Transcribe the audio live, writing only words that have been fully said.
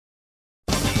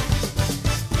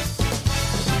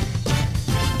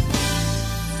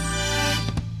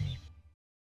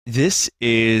This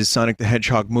is Sonic the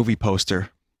Hedgehog movie poster,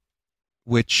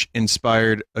 which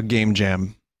inspired a game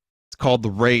jam. It's called the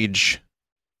Rage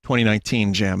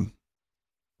 2019 Jam.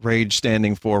 Rage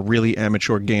standing for Really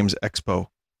Amateur Games Expo.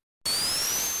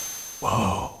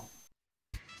 Whoa.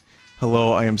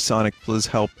 Hello, I am Sonic. Please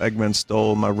help. Eggman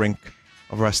stole my rink.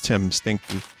 Arrest him.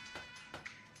 Stinky.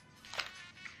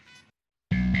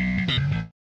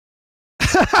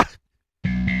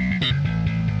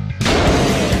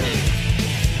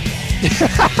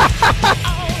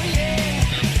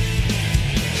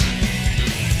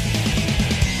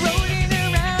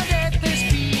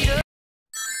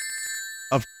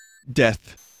 Of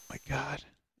death. Oh my god.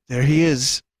 There he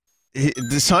is.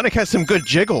 The Sonic has some good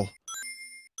jiggle.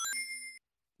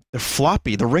 They're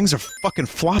floppy. The rings are fucking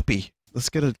floppy. Let's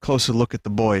get a closer look at the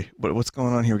boy. What's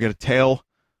going on here? We got a tail.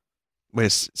 Wait,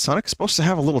 is Sonic supposed to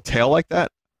have a little tail like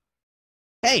that?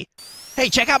 Hey! Hey,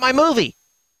 check out my movie!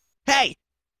 Hey!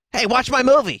 Hey, watch my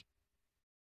movie!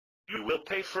 You will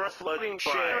pay for a flooding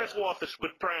sheriff's office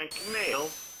with prank mail.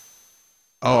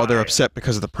 Oh, they're upset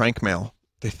because of the prank mail.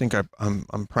 They think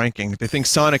I'm pranking. They think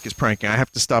Sonic is pranking. I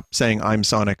have to stop saying I'm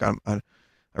Sonic. I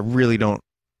really don't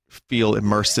feel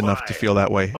immersed enough to feel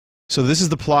that way. So this is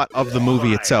the plot of the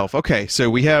movie itself. Okay, so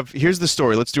we have... Here's the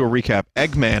story. Let's do a recap.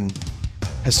 Eggman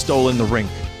has stolen the rink,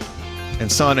 and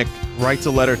Sonic writes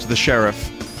a letter to the sheriff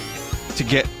to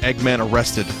get Eggman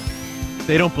arrested.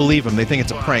 They don't believe him. They think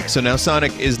it's a prank. So now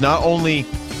Sonic is not only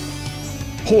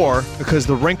poor because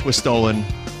the rink was stolen,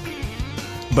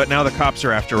 but now the cops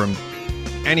are after him,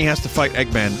 and he has to fight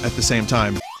Eggman at the same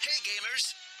time. Hey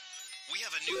gamers, we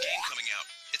have a new game coming out.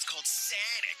 It's called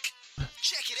Sonic.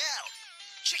 Check it out.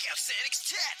 Check out Sonic's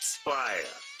tits. Fire.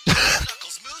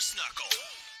 Knuckles Moose Knuckle.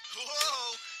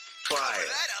 Whoa. Cover Fire.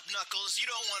 that up, Knuckles. You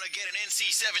don't want to get an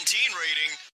NC-17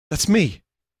 rating. That's me. Fire.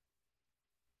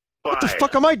 What the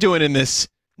fuck am I doing in this?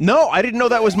 No, I didn't know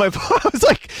that was my voice. I was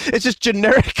like, it's just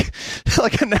generic,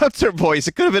 like announcer voice.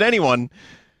 It could have been anyone.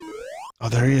 Oh,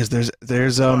 there he is. There's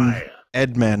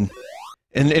Edman.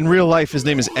 In real life, his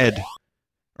name is Ed,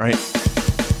 right?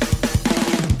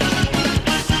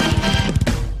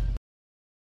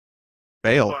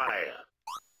 Fail. Fire.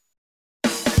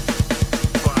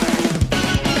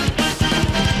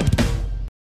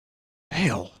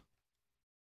 Fail.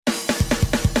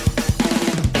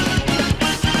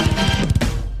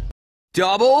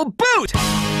 Double boot!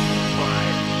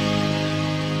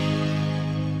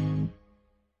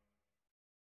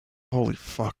 Holy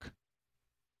fuck.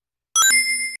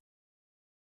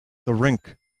 The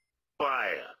rink.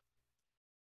 Fire.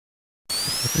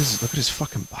 Look at his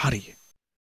fucking body.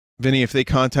 Vinny, if they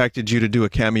contacted you to do a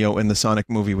cameo in the Sonic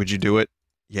movie, would you do it?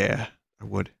 Yeah, I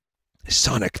would.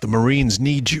 Sonic, the Marines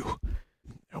need you.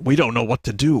 We don't know what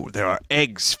to do. There are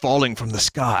eggs falling from the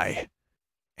sky.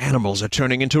 Animals are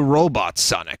turning into robots,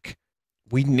 Sonic.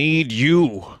 We need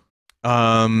you.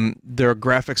 Their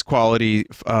graphics quality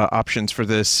options for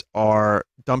this are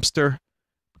dumpster,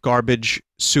 garbage,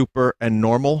 super, and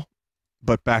normal,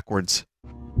 but backwards.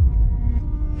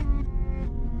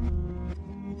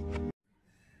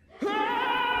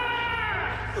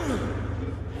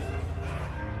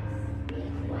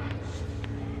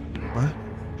 What?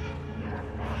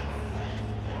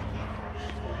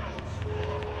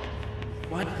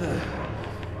 What the?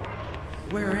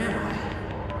 Where am I?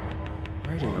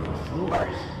 Right on the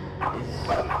floors.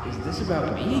 Is this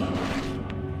about me?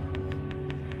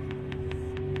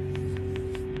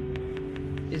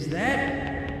 Is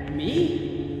that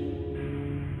me?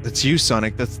 That's you,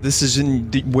 Sonic. This is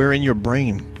where in your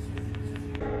brain.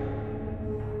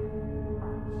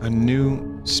 A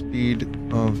new speed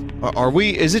of...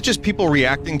 Is it just people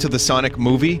reacting to the Sonic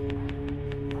movie?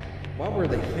 What were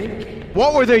they thinking?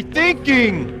 What were they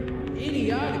thinking?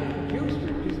 Idiotic computer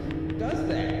just does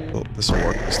that. Oh, this will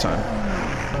work this time.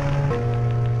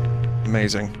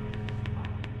 Amazing.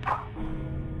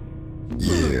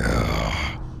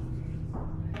 Yeah.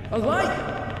 A light!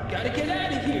 Gotta get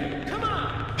out of here! Come on!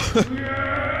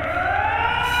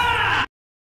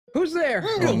 Who's there?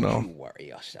 Oh no. Don't worry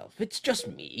yourself. It's just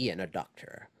me and a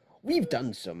doctor. We've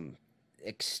done some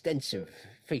extensive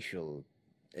facial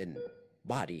and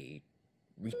body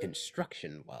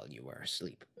reconstruction while you were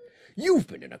asleep. You've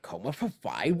been in a coma for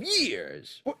 5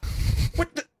 years. What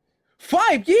the?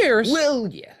 5 years? Well,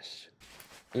 yes.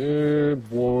 And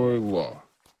voila.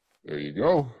 There you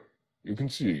go. You can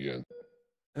see again.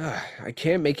 I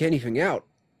can't make anything out.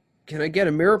 Can I get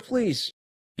a mirror, please?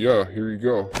 Yeah, here you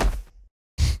go.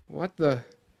 What the?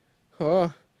 Huh?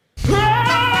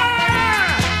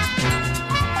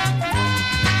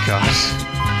 Gosh.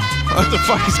 What the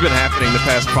fuck has been happening the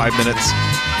past 5 minutes?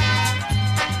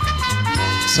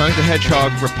 Sonic the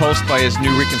Hedgehog, repulsed by his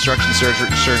new reconstruction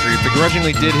surgery,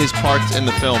 begrudgingly did his parts in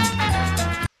the film.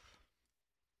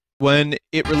 When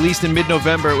it released in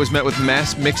mid-November, it was met with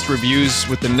mixed reviews,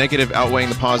 with the negative outweighing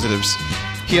the positives.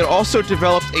 He had also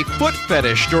developed a foot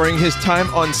fetish during his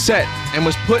time on set and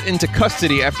was put into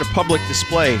custody after public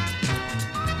display.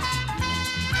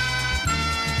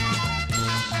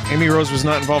 Amy Rose was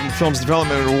not involved in the film's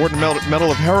development and awarded Medal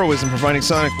of Heroism for finding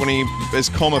Sonic when his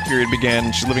coma period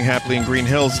began. She's living happily in Green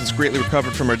Hills and has greatly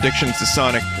recovered from her addictions to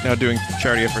Sonic, now doing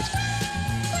charity efforts.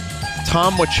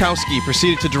 Tom Wachowski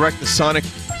proceeded to direct the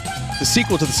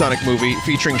sequel to the Sonic movie,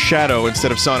 featuring Shadow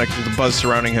instead of Sonic with the buzz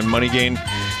surrounding him. Money gain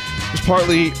was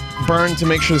partly burned to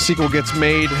make sure the sequel gets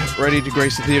made, ready to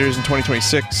grace the theaters in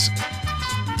 2026.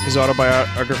 His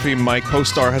autobiography, My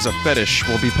Co-Star Has a Fetish,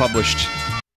 will be published.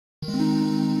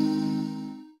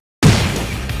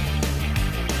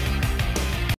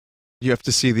 You have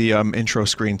to see the intro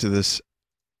screen to this.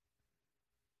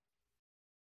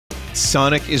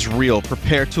 Sonic is real.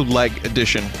 Prepare to leg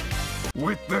edition.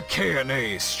 With the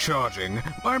KNAs charging,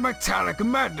 my metallic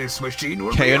madness machine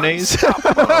will KNAs? be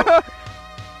unstoppable.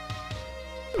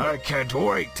 I can't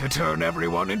wait to turn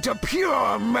everyone into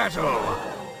pure metal.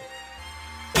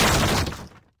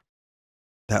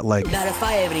 That leg. Not if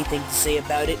I have anything to say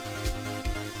about it.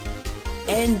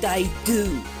 And I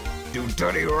do. You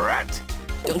dirty rat.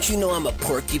 Don't you know I'm a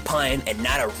porcupine and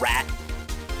not a rat?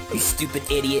 You stupid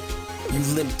idiot. You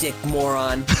limp dick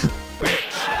moron.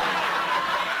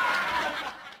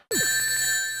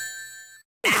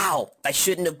 Ow! I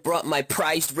shouldn't have brought my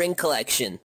prized ring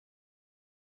collection.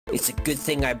 It's a good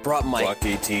thing I brought my— Block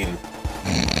 18.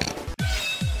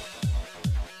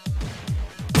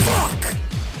 Fuck!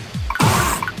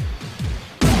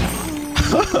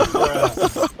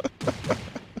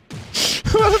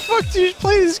 How the fuck do you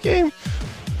play this game?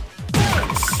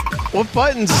 What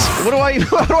buttons? How do I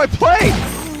play?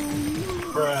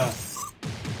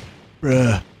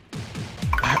 Bruh.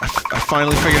 I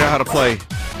finally figured out how to play.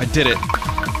 I did it.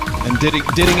 And didding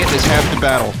it is half the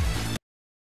battle.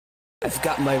 I've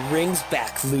got my rings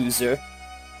back, loser.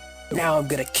 Now I'm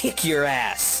gonna kick your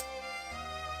ass.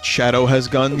 Shadow has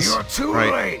guns. You're too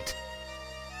late.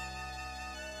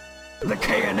 The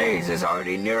KNAs is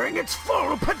already nearing its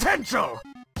full potential.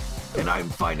 And I'm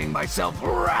finding myself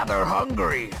rather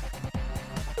hungry.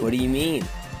 What do you mean?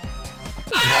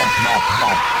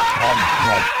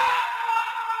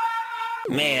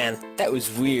 Man, that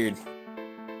was weird.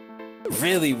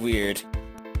 Really weird.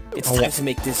 It's time to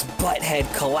make this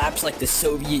butthead collapse like the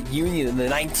Soviet Union in the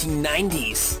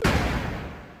 1990s.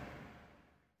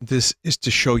 This is to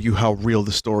show you how real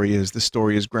the story is. The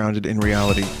story is grounded in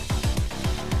reality.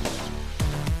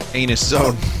 Anus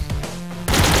zone.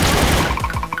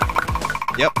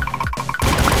 Yep.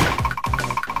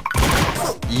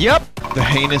 Yep! The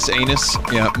heinous anus.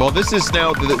 Yeah, well this is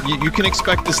now, you can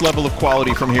expect this level of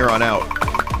quality from here on out.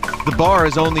 The bar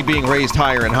is only being raised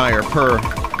higher and higher per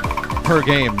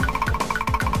game.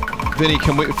 Vinny,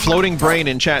 can we— Floating Brain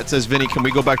in chat says, Vinny, can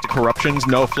we go back to corruptions?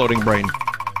 No, Floating Brain.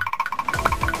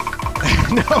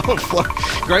 No,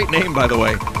 great name, by the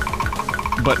way.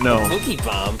 But no. Cookie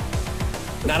Bomb?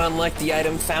 Not unlike the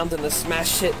item found in the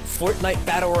smash hit Fortnite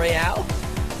Battle Royale?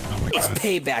 Oh my God. It's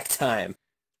payback time.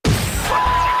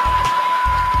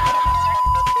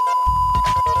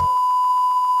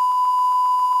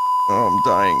 Oh, I'm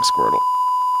dying, Squirtle.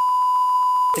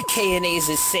 The KNAs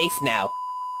is safe now.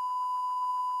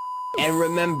 And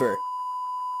remember,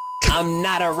 I'm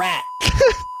not a rat.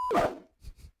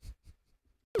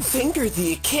 Finger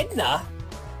the echidna?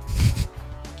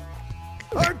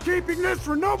 I'm keeping this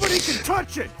where nobody can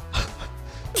touch it.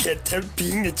 Can't tempt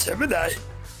being a Gemini.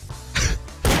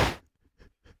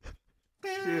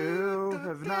 You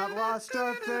have not lost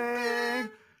a thing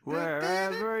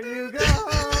wherever you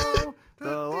go.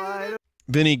 The light.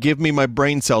 Vinny, give me my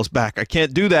brain cells back. I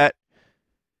can't do that.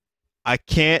 I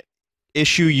can't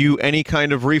issue you any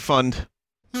kind of refund.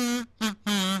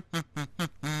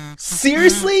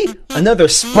 Seriously? Another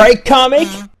Sprite comic?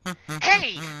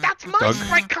 Hey, that's my Doug?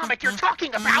 Sprite comic you're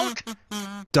talking about!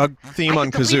 Doug theme on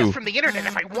I could delete it kazoo. from the internet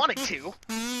if I wanted to.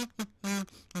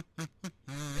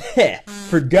 Heh,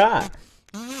 forgot.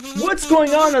 What's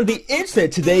going on the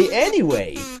internet today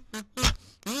anyway?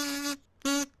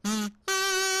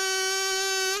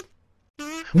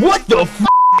 What the f***?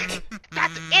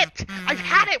 That's it! I've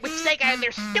had it with Sega and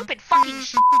their stupid fucking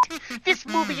shit! This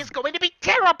movie is going to be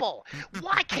terrible!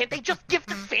 Why can't they just give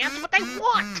the fans what they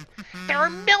want? There are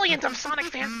millions of Sonic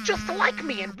fans just like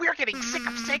me, and we're getting sick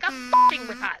of Sega f***ing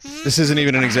with us! This isn't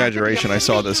even an exaggeration. I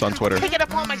saw this on Twitter. Take it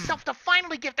upon myself to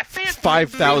finally give the fans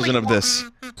 5,000 of this.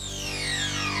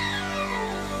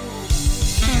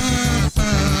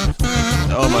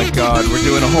 Oh my god, we're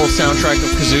doing a whole soundtrack of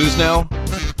kazoos now?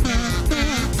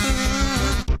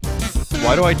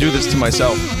 Why do I do this to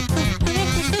myself?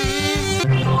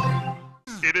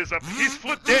 It is a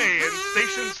peaceful day in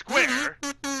Station Square.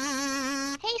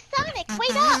 Hey, Sonic,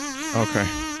 wait up! Okay.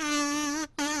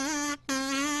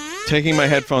 Taking my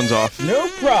headphones off. No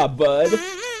prob, bud.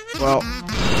 Well...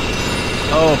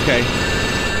 Oh, okay.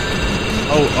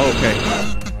 Oh, okay.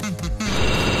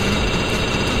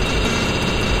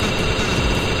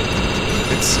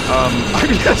 It's, I'm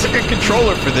using a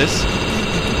controller for this.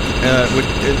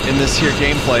 In this here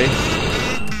gameplay.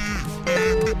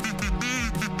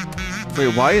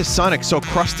 Wait, why is Sonic so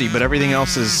crusty, but everything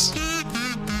else is...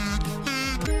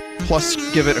 Plus,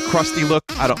 give it a crusty look?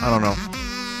 I don't know.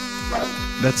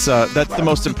 That's the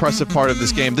most impressive part of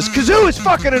this game. This kazoo is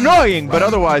fucking annoying, but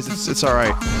otherwise, it's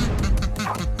alright.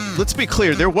 Let's be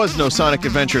clear, there was no Sonic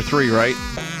Adventure 3, right?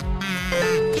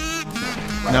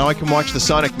 Now I can watch the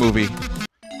Sonic movie.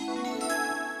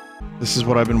 This is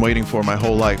what I've been waiting for my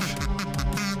whole life.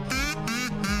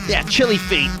 Yeah, chili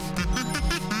feet.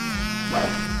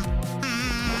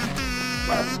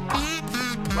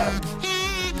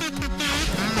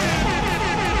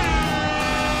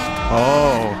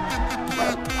 Oh.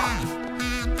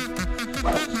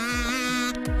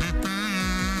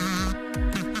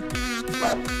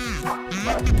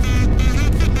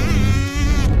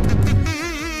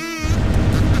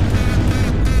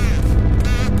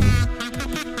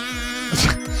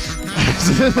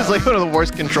 This is like one of the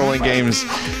worst controlling games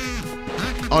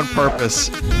on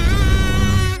purpose.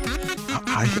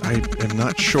 I am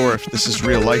not sure if this is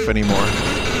real life anymore.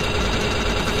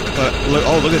 But look,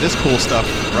 oh, look at this cool stuff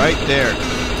right there.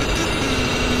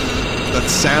 That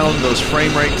sound, those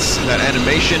frame rates, that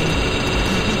animation.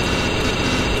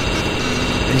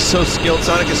 He's so skilled.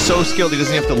 Sonic is so skilled he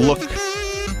doesn't have to look.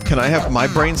 Can I have my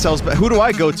brain cells back? Who do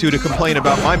I go to complain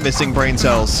about my missing brain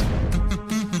cells?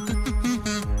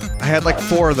 I had like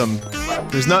 4 of them.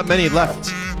 There's not many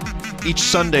left. Each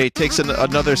Sunday takes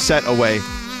another set away.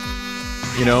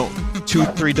 You know,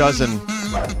 2-3 dozen.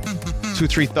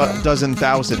 2-3 dozen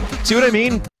thousand. See what I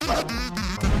mean?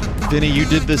 Vinny, you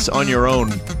did this on your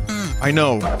own. I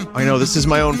know, this is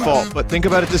my own fault, but think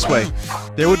about it this way.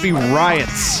 There would be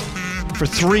riots for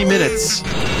 3 minutes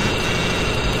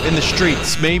in the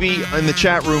streets, maybe in the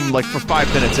chat room like for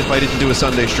 5 minutes if I didn't do a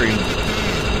Sunday stream.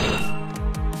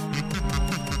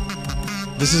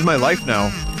 This is my life now.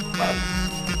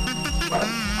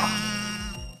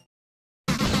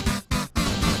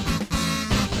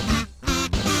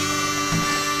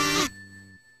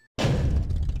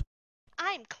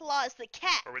 I'm Claus the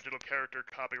cat. Original character,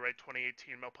 copyright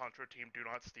 2018, Melpantro team, do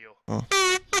not steal. Oh.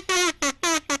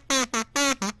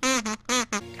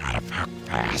 Gotta fuck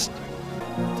fast.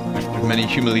 After many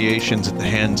humiliations at the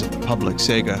hands of the public,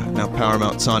 Sega, now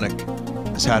Paramount Sonic,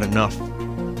 has had enough.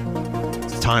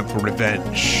 It's time for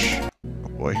revenge. Oh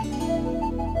boy.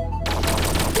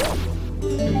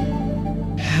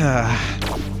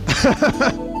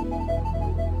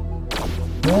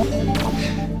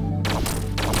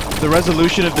 The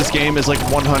resolution of this game is like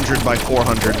 100 by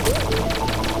 400.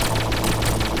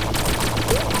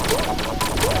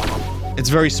 It's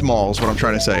very small, is what I'm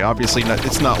trying to say. Obviously,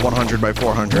 it's not 100 by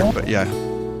 400, but yeah.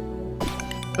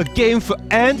 A game for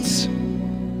ants?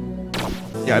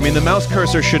 Yeah, I mean, the mouse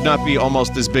cursor should not be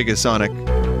almost as big as Sonic.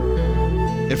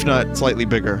 If not, slightly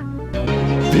bigger.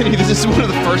 Vinny, this is one of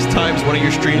the first times one of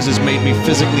your streams has made me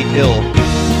physically ill.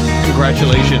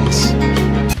 Congratulations.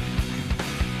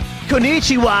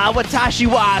 Konnichiwa, watashi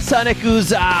wa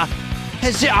Sonic-u's,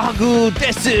 Hejagu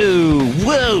desu!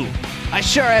 Woo! I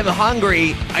sure am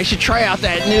hungry. I should try out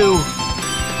that new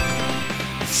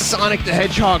Sonic the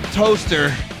Hedgehog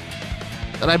toaster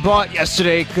that I bought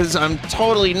yesterday because I'm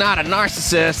totally not a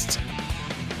narcissist.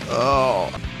 Oh.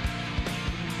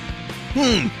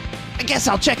 I guess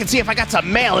I'll check and see if I got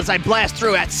some mail as I blast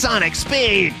through at Sonic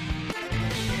speed.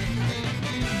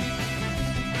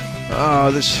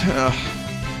 Oh, this...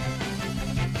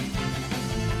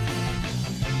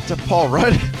 Is that Paul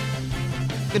Rudd?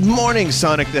 Good morning,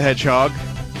 Sonic the Hedgehog.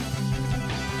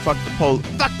 Fuck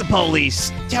the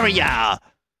police. Terria.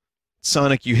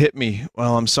 Sonic, you hit me.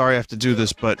 Well, I'm sorry I have to do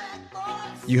this, but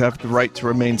you have the right to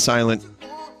remain silent.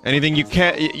 Anything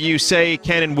you say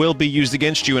can and will be used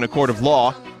against you in a court of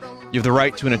law. You have the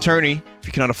right to an attorney. If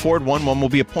you cannot afford one, one will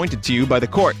be appointed to you by the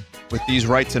court. With these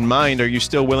rights in mind, are you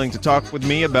still willing to talk with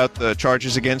me about the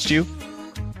charges against you?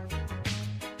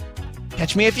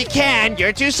 Catch me if you can.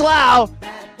 You're too slow.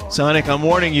 Sonic, I'm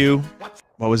warning you.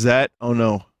 What was that? Oh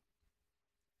no.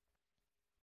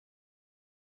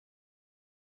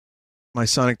 My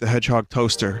Sonic the Hedgehog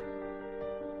toaster.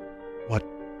 What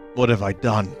What have I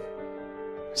done?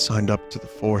 I signed up to the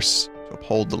force to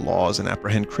uphold the laws and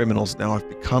apprehend criminals. Now I've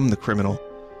become the criminal.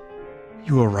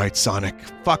 You were right, Sonic.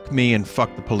 Fuck me and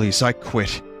fuck the police. I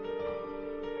quit.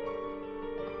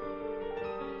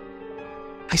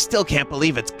 I still can't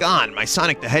believe it's gone. My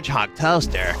Sonic the Hedgehog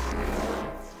toaster.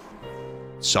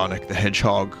 Sonic the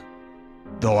Hedgehog.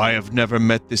 Though I have never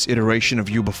met this iteration of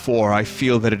you before, I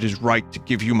feel that it is right to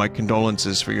give you my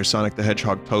condolences for your Sonic the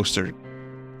Hedgehog toaster. It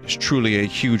is truly a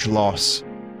huge loss.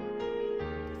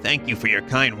 Thank you for your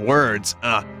kind words.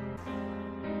 Huh.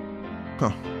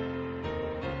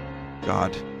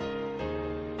 God.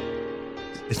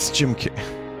 It's Jim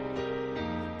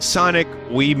Sonic,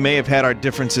 we may have had our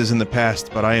differences in the past,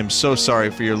 but I am so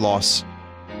sorry for your loss.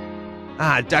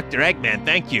 Dr. Eggman,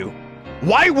 thank you.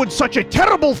 Why would such a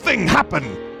terrible thing happen?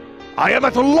 I am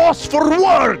at a loss for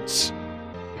words!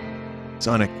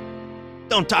 Sonic.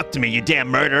 Don't talk to me, you damn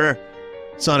murderer.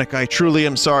 Sonic, I truly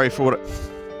am sorry for what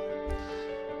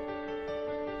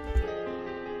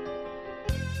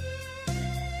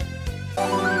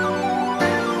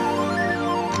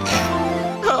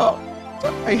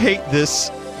I hate this.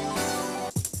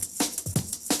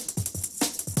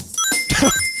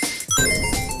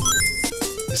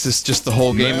 Is this just the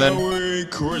whole game then? Merry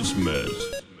Christmas.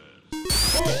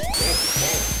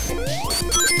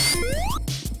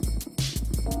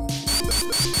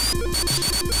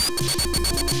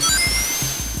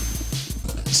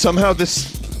 Somehow this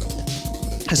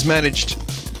has managed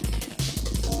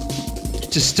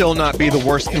to still not be the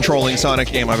worst controlling Sonic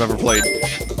game I've ever played.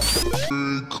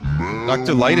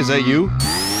 Dr. Light, is that you?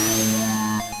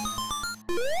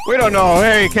 We don't know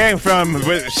where he came from,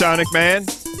 Sonic Man.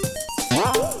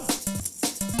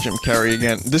 Jim Carrey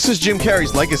again. This is Jim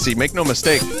Carrey's legacy, make no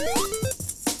mistake.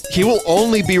 He will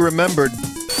only be remembered,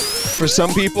 for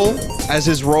some people, as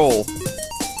his role.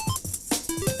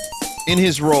 In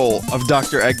his role of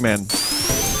Dr. Eggman.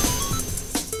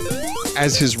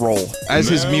 As his role. As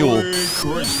his mule.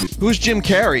 Who's Jim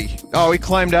Carrey? Oh, he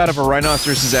climbed out of a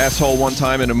rhinoceros's asshole one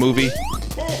time in a movie.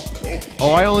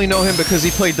 Oh, I only know him because he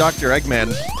played Dr.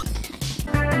 Eggman.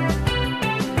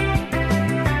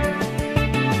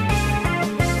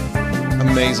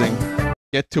 Amazing.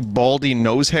 Get to baldy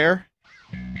nose hair?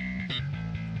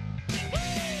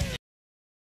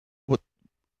 What?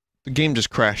 The game just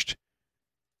crashed.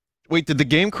 Wait, did the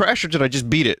game crash or did I just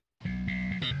beat it?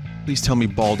 Please tell me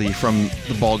Baldy from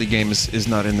the Baldy game is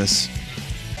not in this.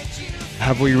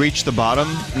 Have we reached the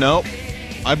bottom? No.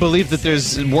 I believe that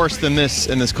there's worse than this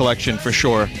in this collection, for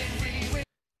sure.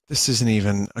 This isn't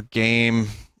even a game.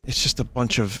 It's just a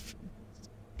bunch of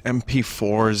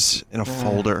MP4s in a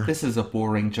folder. This is a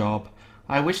boring job.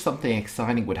 I wish something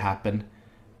exciting would happen.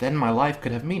 Then my life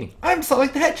could have meaning. I'm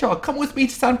Sonic the Hedgehog! Come with me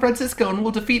to San Francisco and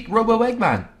we'll defeat Robo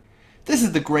Eggman! This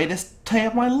is the greatest day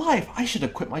of my life! I should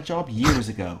have quit my job years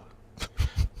ago.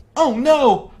 Oh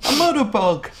no! A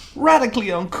motorbug! Radically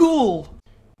uncool!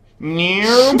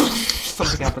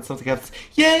 Something happens, something happens.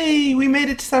 Yay! We made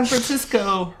it to San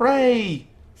Francisco! Hooray!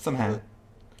 Somehow.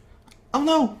 Oh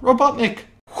no! Robotnik!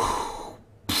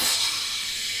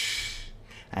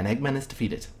 And Eggman is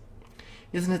defeated.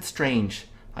 Isn't it strange?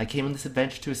 I came on this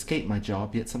adventure to escape my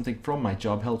job, yet something from my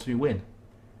job helped me win.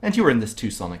 And you were in this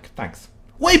too, Sonic. Thanks.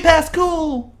 Way past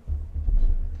cool!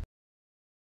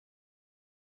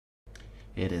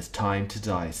 It is time to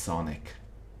die, Sonic.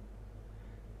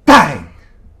 Bang!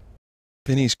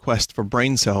 Vinny's quest for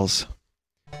brain cells.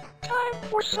 Time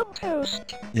for some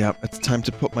toast. Yep, it's time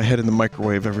to put my head in the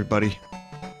microwave, everybody.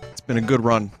 It's been a good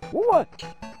run. What?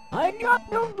 I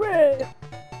got no bread.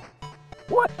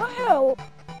 What the hell?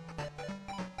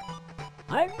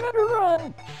 I better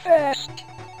run fast.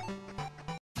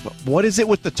 But what is it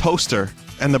with the toaster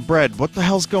and the bread? What the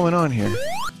hell's going on here?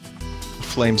 The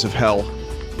flames of hell.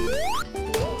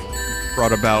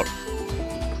 Brought about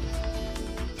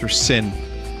through sin.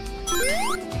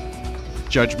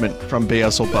 Judgment from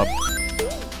Beelzebub.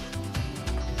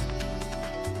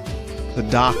 The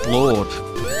Dark Lord.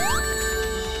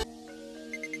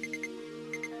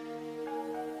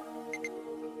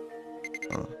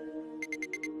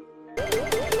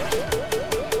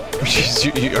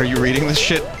 Are you reading this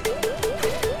shit?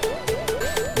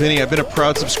 Vinny, I've been a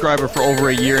proud subscriber for over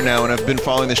a year now, and I've been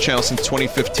following this channel since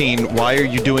 2015. Why are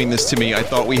you doing this to me? I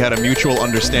thought we had a mutual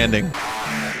understanding.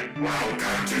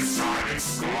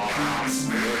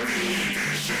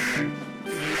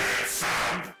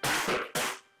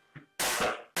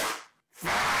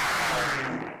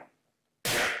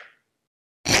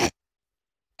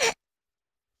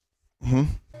 Hmm?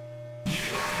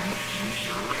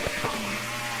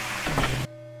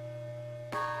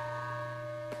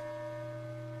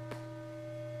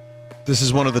 This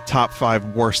is one of the top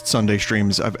 5 worst Sunday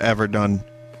streams I've ever done.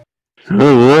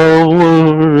 I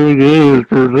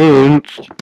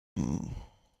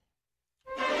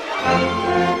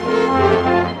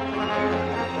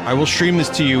will stream this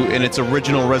to you in its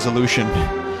original resolution.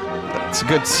 That's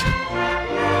good.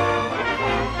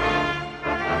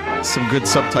 Some good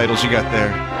subtitles you got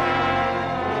there.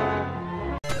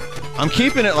 I'm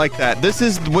keeping it like that. This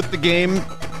is what the game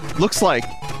looks like.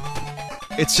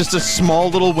 It's just a small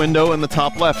little window in the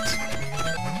top left.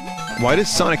 Why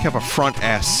does Sonic have a front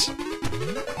S?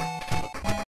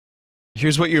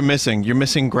 Here's what you're missing. You're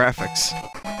missing graphics.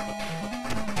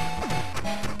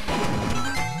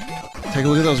 Take a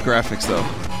look at those graphics, though.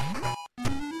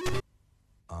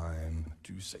 I'm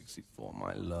too sexy for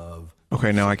my love.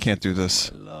 Okay, now I can't do this.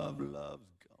 Love.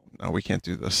 No, we can't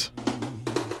do this.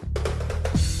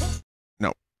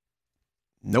 No.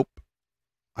 Nope.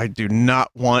 I do not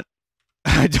want...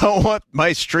 I don't want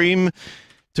my stream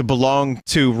to belong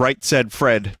to Right Said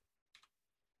Fred.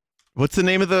 What's the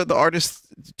name of the artist?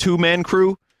 Two-man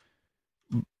crew?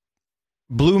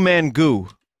 Blue Man Goo.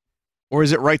 Or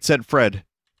is it Right Said Fred?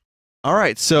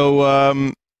 Alright, so,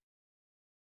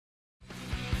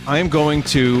 I am going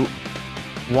to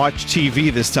watch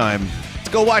TV this time. Let's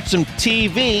go watch some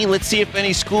TV. Let's see if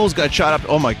any schools got shot up.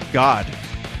 Oh my god.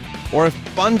 Or if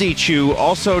Bundy Chew,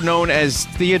 also known as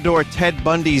Theodore Ted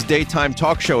Bundy's daytime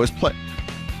talk show, is